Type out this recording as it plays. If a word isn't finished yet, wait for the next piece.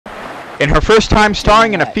In her first time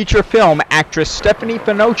starring in a feature film, actress Stephanie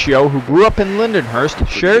Finochio, who grew up in Lindenhurst,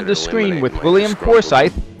 shared the screen with William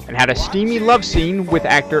Forsythe and had a steamy love scene with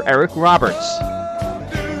actor Eric Roberts.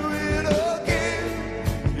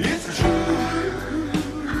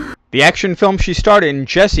 The action film she starred in,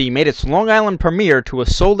 Jessie, made its Long Island premiere to a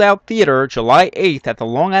sold-out theater July 8th at the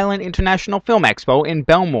Long Island International Film Expo in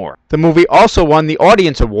Belmore. The movie also won the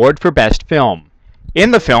Audience Award for Best Film.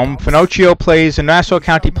 In the film, Finochio plays a Nassau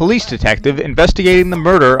County police detective investigating the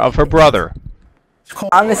murder of her brother.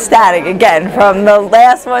 I'm ecstatic again. From the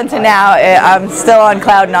last one to now, I'm still on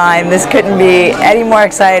cloud nine. This couldn't be any more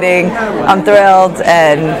exciting. I'm thrilled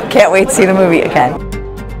and can't wait to see the movie again.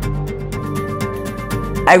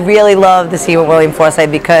 I really love the scene with William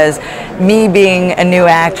Forsythe because me being a new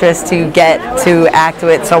actress to get to act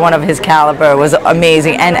with someone of his caliber was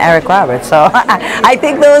amazing, and Eric Roberts. So I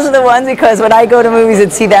think those are the ones, because when I go to movies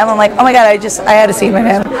and see them, I'm like, oh my God, I had a scene with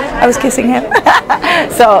him. I was kissing him.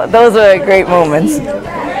 So those are great moments.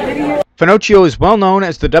 Finochio is well known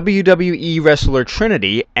as the WWE wrestler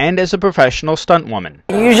Trinity and as a professional stuntwoman.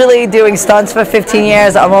 Usually doing stunts for 15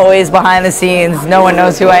 years, I'm always behind the scenes. No one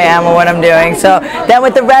knows who I am or what I'm doing. So then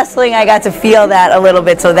with the wrestling, I got to feel that a little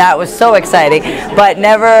bit, so that was so exciting. But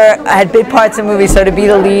never had big parts in movies, so to be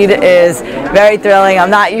the lead is very thrilling.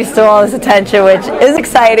 I'm not used to all this attention, which is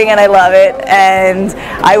exciting, and I love it. And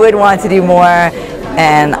I would want to do more,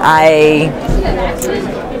 and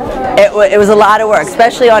it was a lot of work,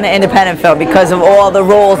 especially on an independent film, because of all the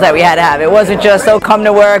roles that we had to have. It wasn't just, oh, come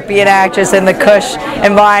to work, be an actress in the cush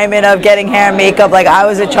environment of getting hair and makeup. Like, I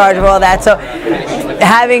was in charge of all that. So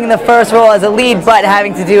having the first role as a lead, but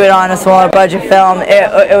having to do it on a smaller budget film,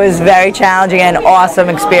 it was very challenging and awesome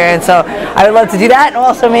experience. So I would love to do that, and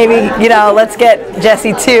also maybe, you know, let's get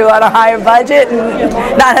Jessie 2 on a higher budget and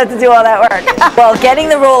not have to do all that work. Well, getting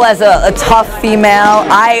the role as a tough female,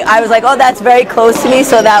 I was like, oh, that's very close to me,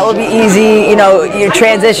 so that will be easy. You know, you're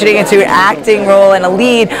transitioning into an acting role and a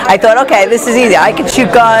lead. I thought, okay, this is easy. I can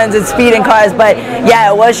shoot guns and speed in cars, but yeah,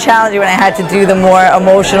 it was challenging when I had to do the more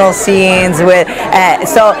emotional scenes with.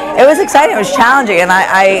 So it was exciting. It was challenging, and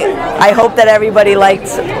I hope that everybody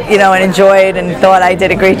liked, you know, and enjoyed and thought I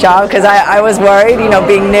did a great job, because I was worried, you know,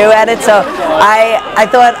 being new at it. So I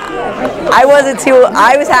thought I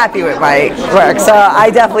was happy with my work. So I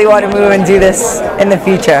definitely want to move and do this in the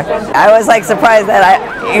future. I was like surprised that I,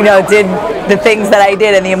 you know, did the things that I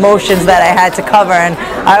did and the emotions that I had to cover, and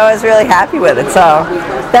I was really happy with it. So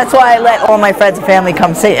that's why I let all my friends and family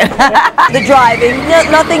come see it. The driving,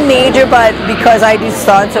 nothing major, but because I do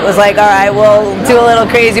stunts, it was like, all right, we'll do a little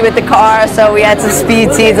crazy with the car. So we had some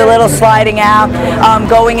speed scenes, a little sliding out,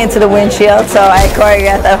 going into the windshield. So I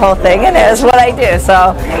choreographed that whole thing, and it was what I do.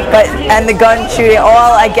 So, and the gun shooting,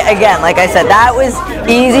 again, like I said, that was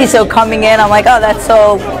easy. So coming in, I'm like, oh, that's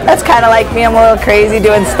kind of like me. I'm a little crazy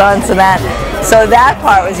doing stunts and that. So that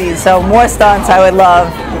part was easy. So more stunts I would love.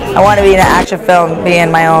 I want to be in an action film,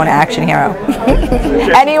 being my own action hero.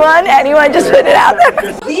 Anyone, just put it out there.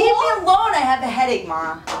 Leave me alone, I have a headache,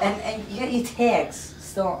 Ma. And you got your tags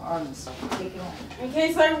still on this. Take it home. In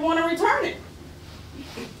case I want to return it.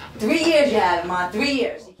 3 years you had it, Ma, 3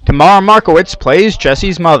 years. Tamara Markowitz plays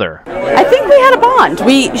Jessie's mother. I think we had a bond.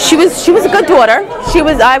 She was a good daughter.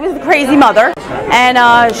 I was the crazy mother,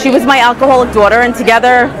 and she was my alcoholic daughter. And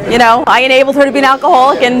together, you know, I enabled her to be an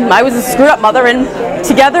alcoholic, and I was a screwed up mother. And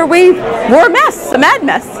together we were a mess, a mad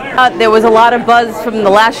mess. There was a lot of buzz from the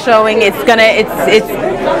last showing. I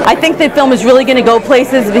think the film is really gonna go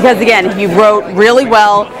places because, again, he wrote really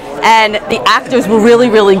well. And the actors were really,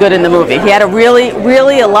 really good in the movie. He had a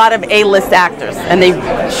lot of A-list actors, and they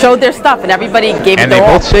showed their stuff, and everybody gave it their all.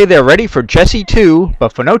 And they both say they're ready for Jessie 2,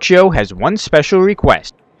 but Finochio has one special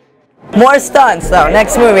request. More stunts, though.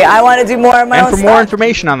 Next movie, I want to do more of my own stunts. And for more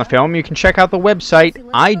information on the film, you can check out the website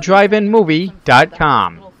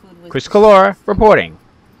idriveinmovie.com. Chris Collora reporting.